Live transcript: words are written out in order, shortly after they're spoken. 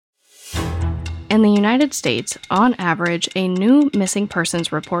In the United States, on average, a new missing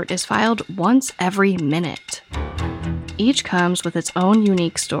persons report is filed once every minute. Each comes with its own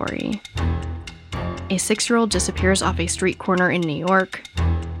unique story. A 6-year-old disappears off a street corner in New York.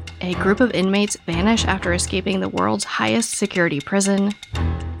 A group of inmates vanish after escaping the world's highest security prison.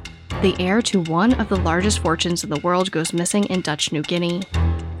 The heir to one of the largest fortunes in the world goes missing in Dutch New Guinea.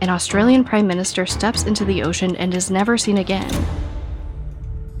 An Australian prime minister steps into the ocean and is never seen again.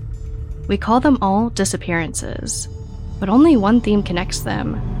 We call them all disappearances, but only one theme connects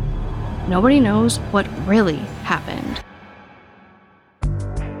them. Nobody knows what really happened.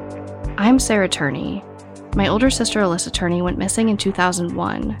 I'm Sarah Turney. My older sister Alyssa Turney went missing in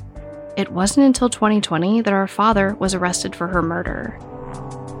 2001. It wasn't until 2020 that our father was arrested for her murder.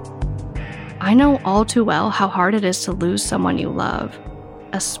 I know all too well how hard it is to lose someone you love,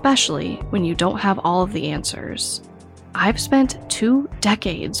 especially when you don't have all of the answers. I've spent 2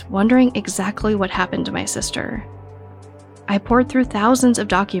 decades wondering exactly what happened to my sister. I poured through thousands of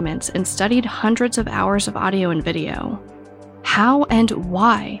documents and studied hundreds of hours of audio and video. How and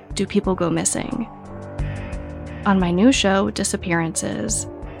why do people go missing? On my new show, Disappearances,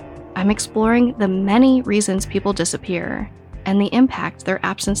 I'm exploring the many reasons people disappear and the impact their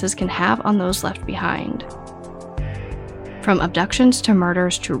absences can have on those left behind. From abductions to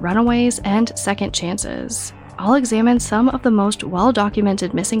murders to runaways and second chances, I'll examine some of the most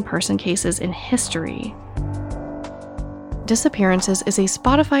well-documented missing person cases in history. Disappearances is a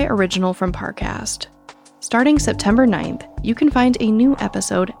Spotify original from Parcast. Starting September 9th, you can find a new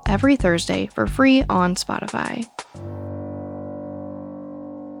episode every Thursday for free on Spotify.